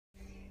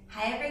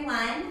Hi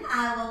everyone,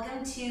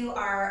 welcome to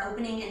our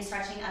opening and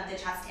stretching of the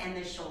chest and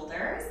the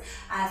shoulders.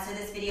 So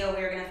this video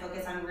we're going to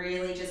focus on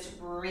really just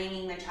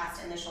bringing the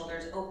chest and the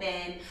shoulders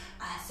open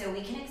so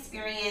we can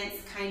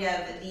experience kind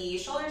of the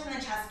shoulders and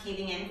the chest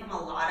caving in from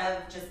a lot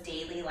of just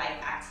daily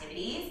life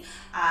activities.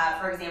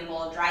 For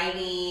example,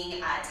 driving,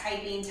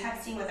 typing,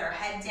 texting with our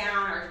head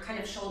down or kind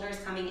of shoulders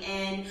coming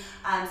in.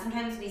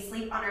 Sometimes we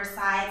sleep on our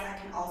sides. That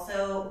can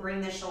also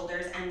bring the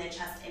shoulders and the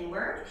chest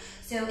inward.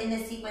 So in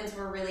this sequence,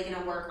 we're really going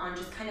to work on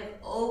just kind of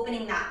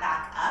opening that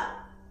back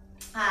up.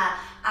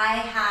 I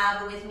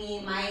have with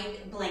me my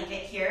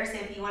blanket here, so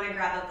if you want to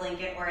grab a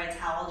blanket or a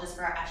towel just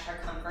for extra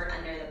comfort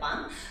under the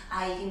bum,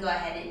 you can go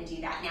ahead and do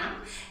that now.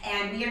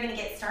 And we are going to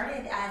get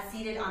started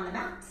seated on the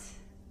mat.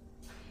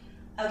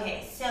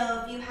 Okay,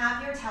 so if you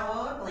have your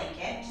towel or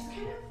blanket, just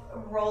kind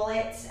of roll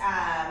it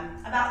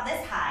about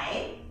this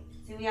high,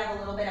 so we have a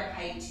little bit of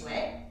height to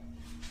it.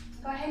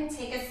 Go ahead and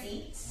take a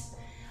seat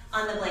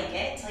on the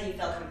blanket until you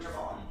feel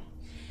comfortable.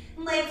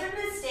 Legs are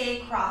going to stay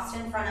crossed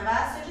in front of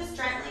us, so just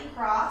gently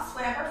cross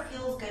whatever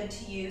feels good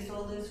to you. So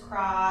a loose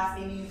cross,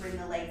 maybe you bring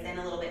the legs in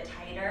a little bit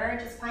tighter,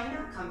 just find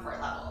that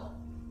comfort level.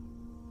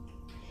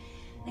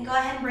 Then go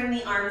ahead and bring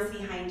the arms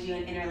behind you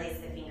and interlace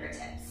the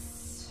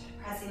fingertips.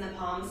 Pressing the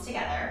palms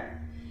together.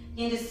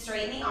 Begin to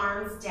straighten the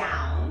arms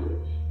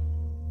down,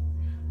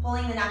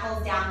 pulling the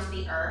knuckles down to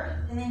the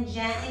earth, and then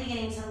gently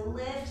beginning to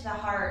lift the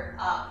heart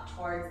up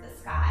towards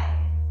the sky.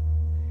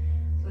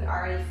 We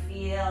already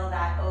feel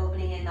that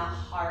opening in the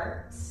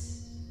heart.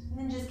 And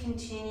then just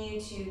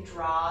continue to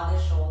draw the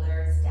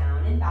shoulders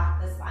down and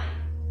back the spine.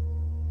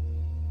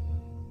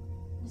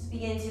 Just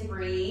begin to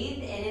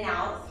breathe in and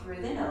out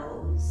through the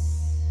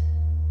nose.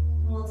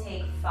 We'll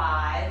take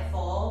 5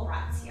 full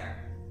breaths here.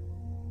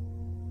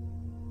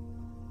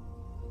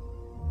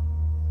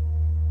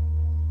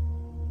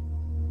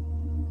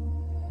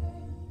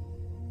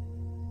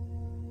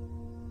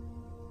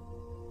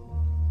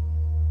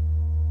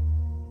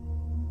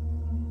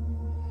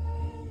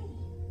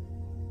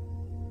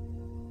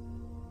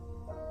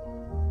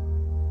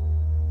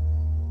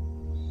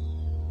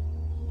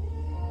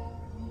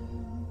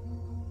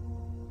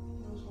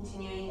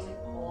 Continuing to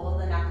pull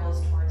the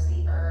knuckles towards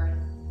the earth,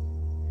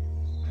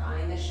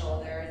 drawing the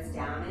shoulders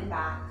down and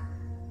back.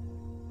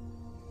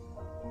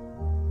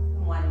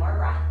 One more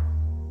breath.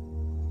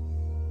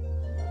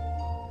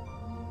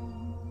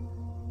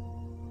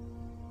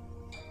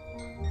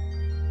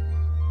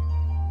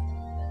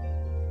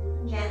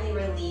 Gently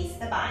release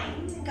the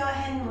bind and go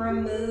ahead and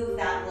remove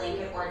that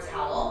blanket or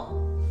towel.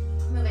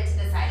 Move it to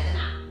the side of the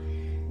mat.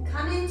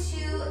 Come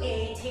into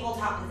a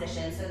tabletop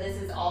position. So this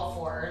is all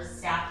fours,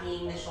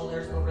 stacking the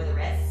shoulders over the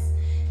wrists,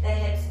 the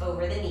hips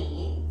over the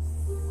knees.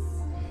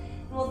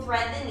 And we'll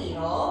thread the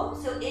needle.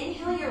 So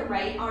inhale your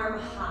right arm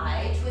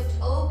high, twist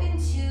open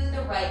to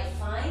the right,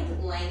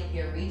 find length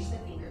here, reach the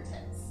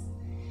fingertips.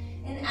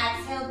 And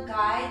exhale,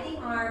 guide the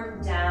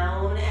arm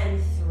down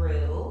and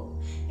through.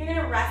 You're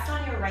gonna rest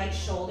on your right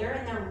shoulder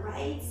and the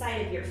right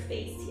side of your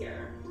face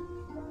here.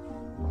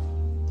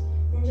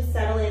 And just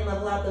settle in,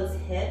 level out those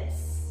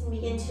hips.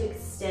 Begin to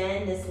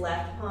extend this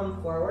left palm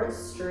forward,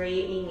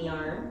 straightening the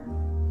arm.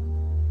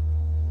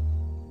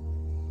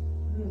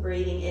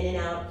 Breathing in and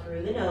out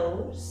through the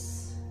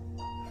nose.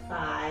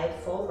 5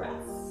 full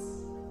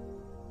breaths.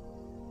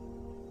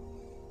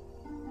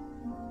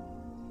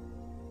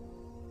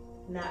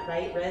 And that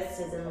right wrist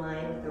is in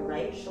line with the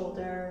right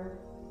shoulder.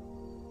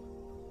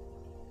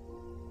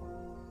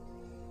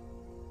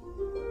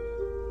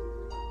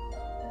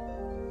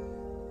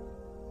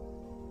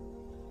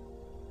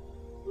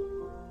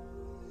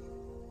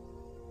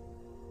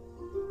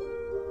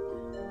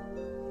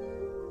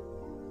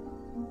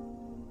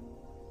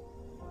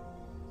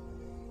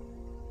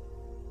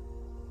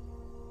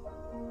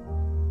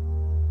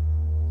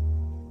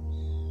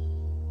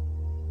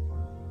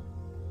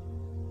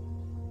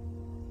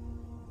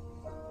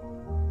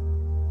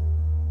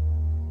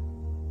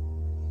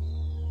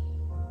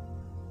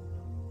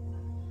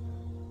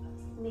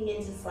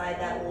 Begin to slide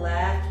that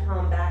left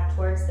palm back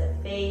towards the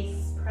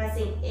face,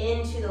 pressing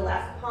into the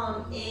left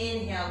palm.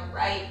 Inhale,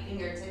 right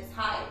fingertips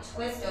high,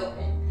 twist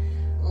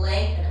open,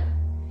 lengthen up.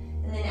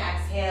 And then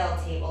exhale,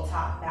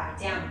 tabletop back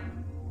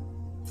down.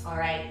 All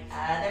right,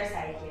 other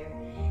side here.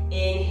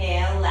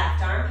 Inhale,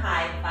 left arm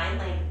high, find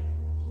length.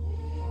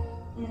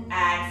 And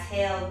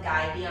exhale,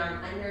 guide the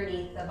arm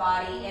underneath the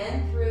body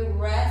and through,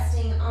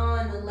 resting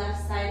on the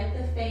left side of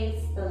the face,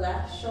 the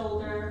left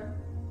shoulder.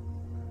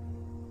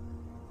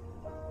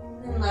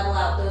 And level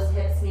out those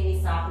hips,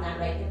 maybe soften that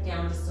right hip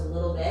down just a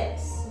little bit.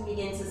 And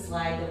begin to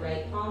slide the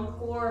right palm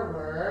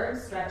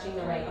forward, stretching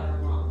the right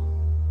arm long.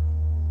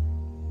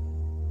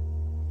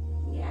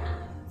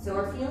 Yeah, so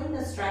we're feeling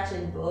the stretch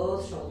in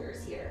both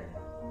shoulders here.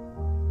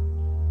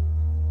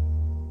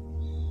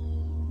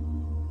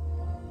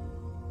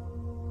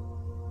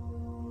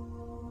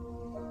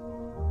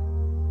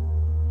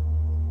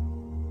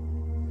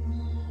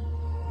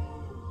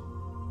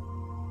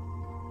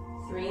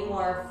 Three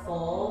more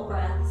full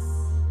breaths.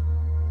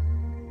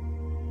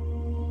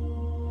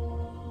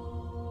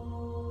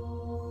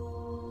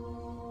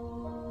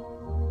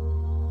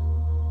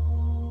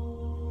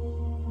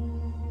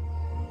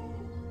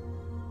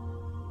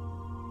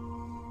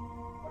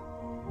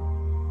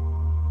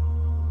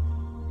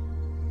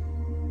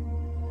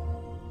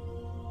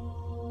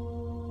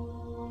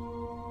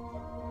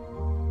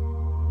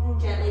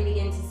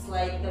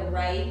 slide the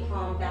right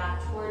palm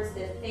back towards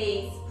the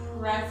face,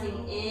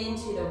 pressing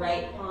into the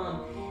right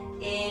palm.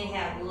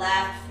 Inhale,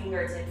 left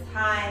fingertips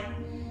high.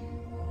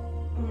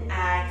 And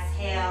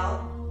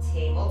exhale,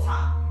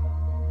 tabletop.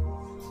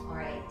 All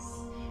right,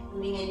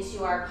 moving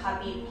into our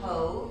puppy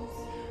pose.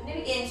 We're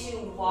going to begin to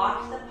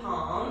walk the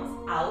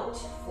palms out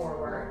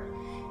forward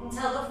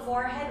until the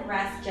forehead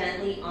rests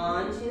gently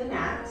onto the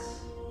mat.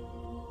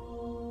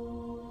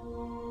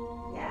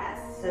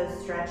 Yes, so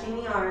stretching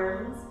the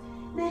arms.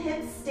 The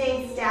hips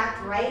stay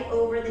stacked right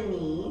over the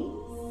knees.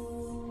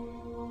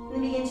 And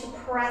then begin to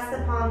press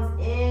the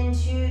palms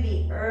into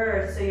the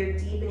earth so you're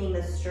deepening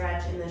the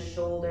stretch in the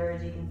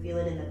shoulders. You can feel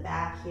it in the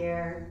back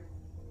here.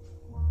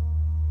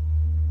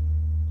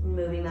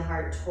 Moving the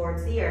heart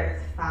towards the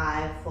earth.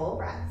 5 full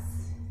breaths.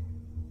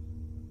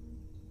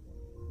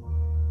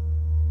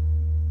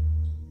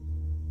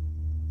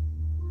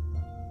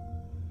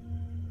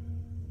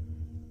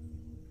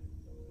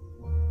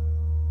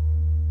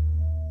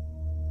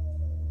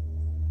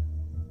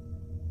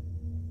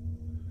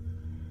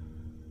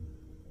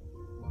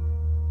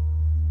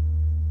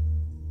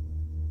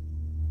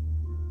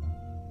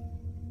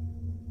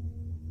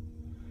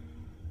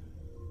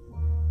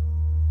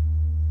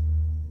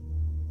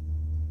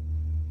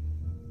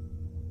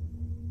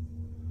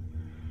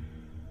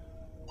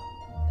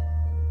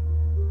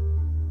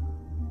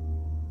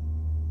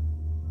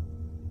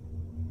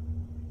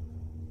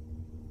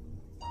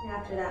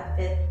 After that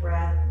 5th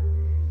breath,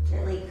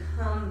 gently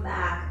come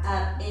back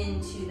up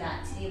into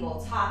that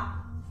tabletop.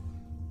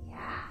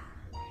 Yeah.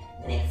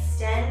 Then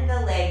extend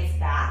the legs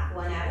back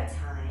one at a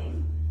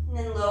time. And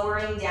then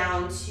lowering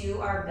down to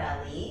our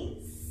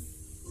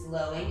bellies.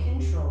 Slow and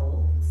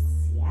controlled.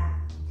 Yeah.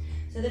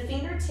 So the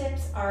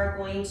fingertips are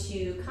going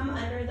to come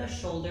under the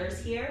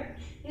shoulders here.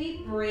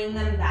 Maybe bring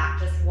them back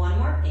just 1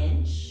 more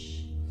inch.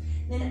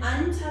 Then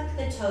untuck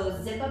the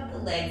toes, zip up the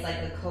legs like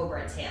a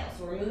cobra tail.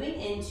 So we're moving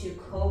into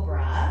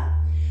cobra.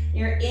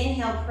 Your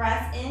inhale,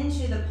 press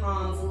into the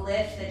palms,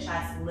 lift the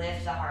chest,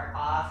 lift the heart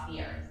off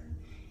the earth.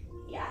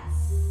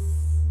 Yes.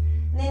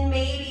 And then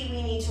maybe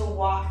we need to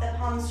walk the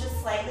palms just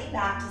slightly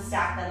back to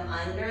stack them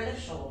under the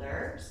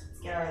shoulders. Let's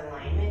get our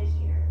alignment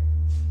here.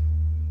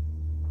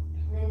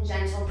 And then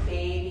gentle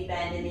baby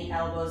bend in the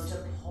elbows to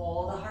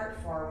pull the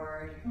heart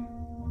forward.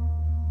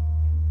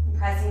 And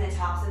pressing the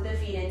tops of the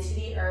feet into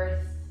the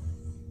earth.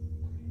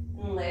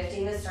 And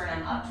lifting the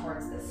sternum up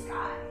towards the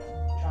sky.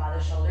 Draw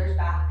the shoulders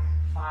back,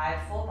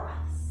 5 full breaths.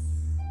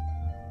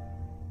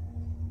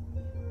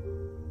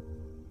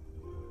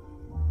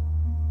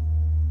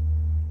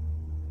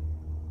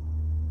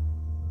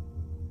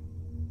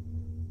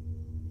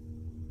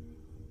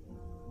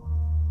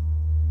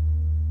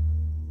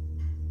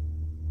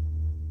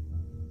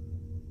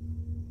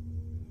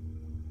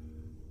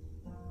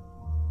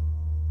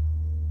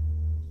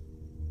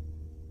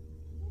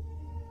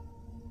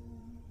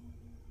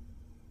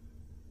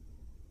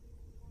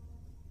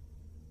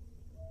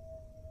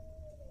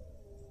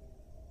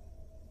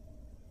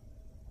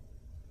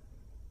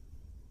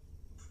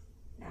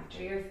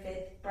 After your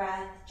 5th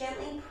breath,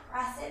 gently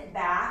press it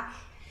back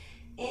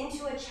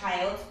into a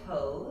child's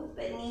pose,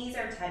 but knees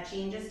are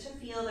touching just to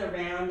feel the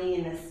rounding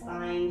in the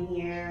spine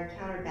here.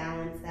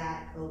 Counterbalance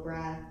that,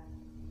 cobra.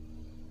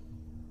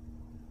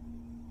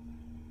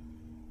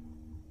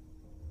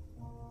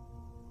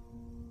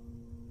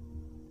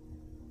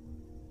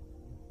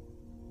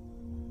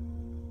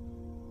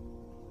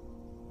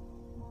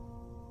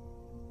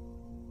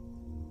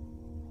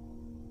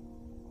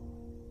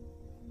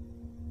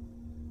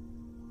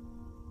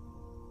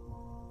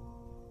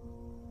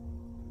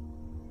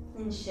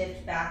 And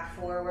shift back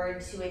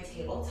forward to a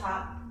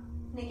tabletop.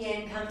 And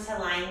again, come to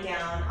lying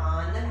down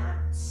on the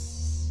mat.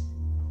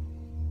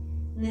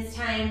 And this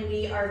time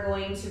we are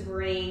going to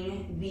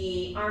bring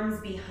the arms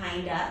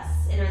behind us,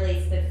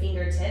 interlace the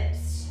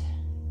fingertips.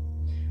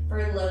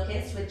 For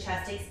locust with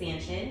chest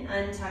expansion,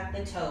 untuck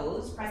the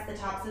toes, press the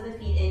tops of the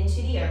feet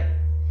into the earth.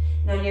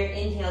 And on your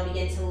inhale,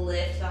 begin to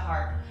lift the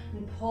heart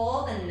and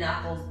pull the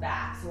knuckles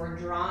back. So we're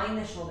drawing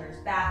the shoulders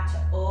back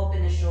to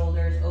open the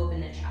shoulders,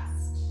 open the chest.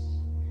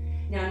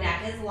 Now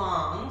neck is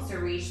long, so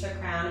reach the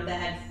crown of the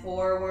head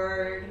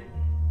forward,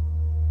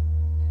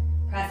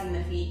 pressing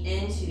the feet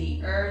into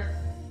the earth.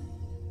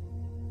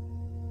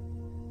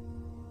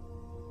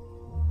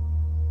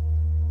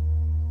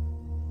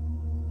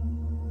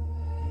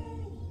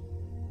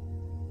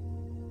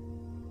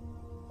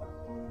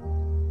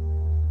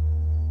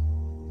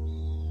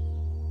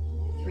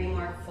 Three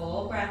more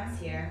full breaths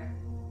here.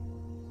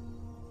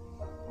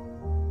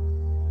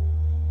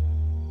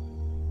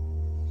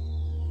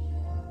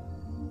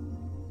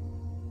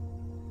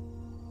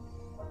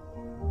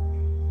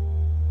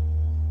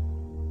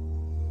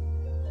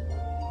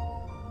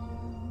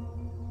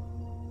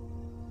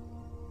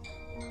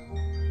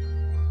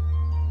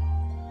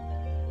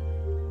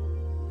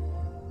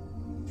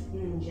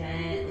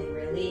 Gently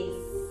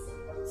release.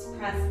 Just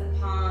press the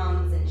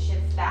palms and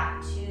shift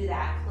back to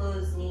that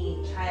closed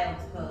knee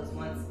child's pose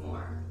once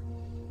more.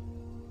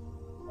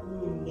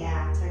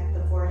 Yeah, tuck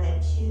the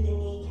forehead to the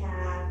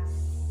kneecaps.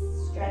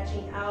 Stretch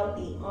stretching out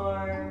the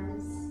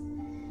arms.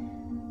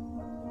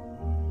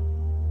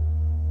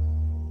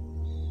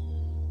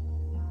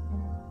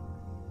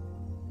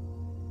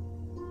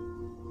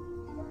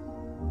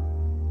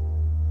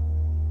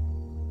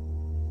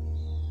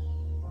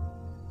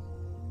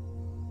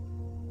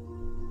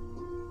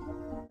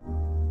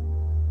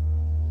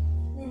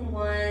 And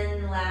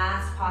one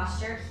last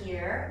posture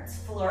here. It's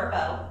floor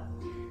bow.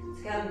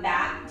 Let's come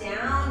back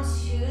down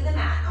to the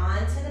mat,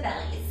 onto the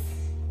bellies.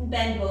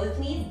 Bend both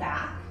knees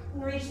back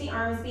and reach the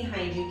arms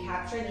behind you.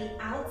 Capture the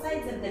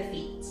outsides of the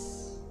feet.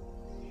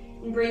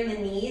 And bring the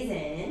knees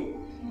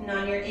in. And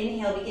on your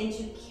inhale, begin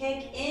to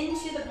kick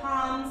into the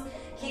palms,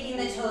 kicking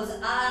the toes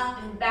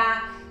up and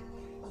back.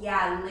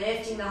 Yeah,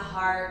 lifting the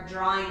heart,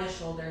 drawing the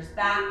shoulders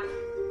back.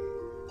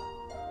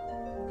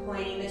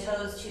 Pointing the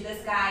toes to the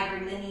sky,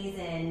 bring the knees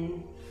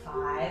in.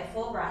 5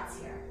 full breaths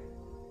here.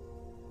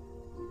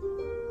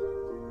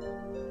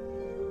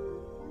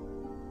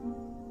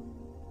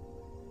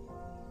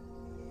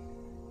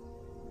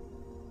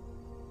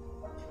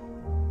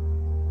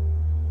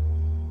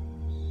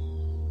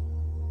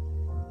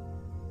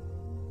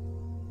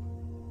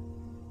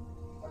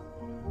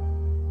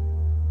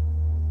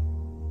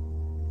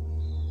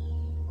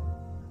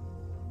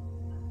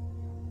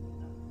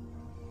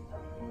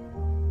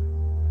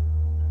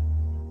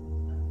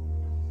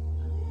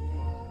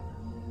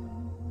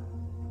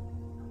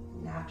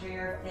 After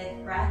your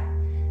 5th breath,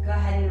 go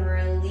ahead and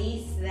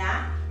release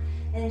that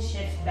and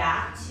shift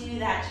back to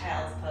that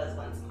child's pose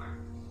once more.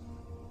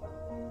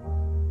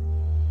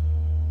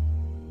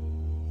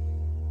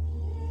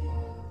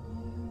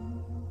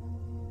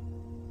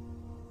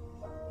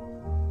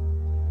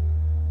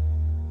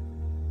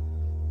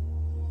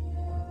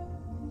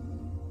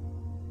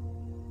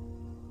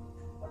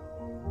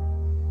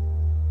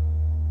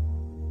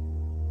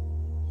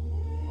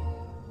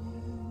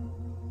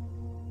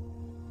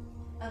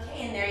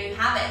 Okay, and there you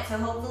have it. So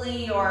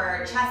hopefully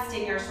your chest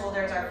and your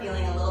shoulders are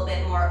feeling a little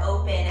bit more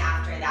open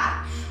after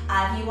that.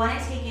 If you want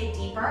to take it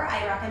deeper,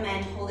 I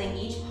recommend holding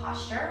each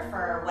posture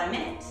for 1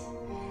 minute.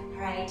 All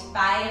right,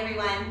 bye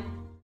everyone.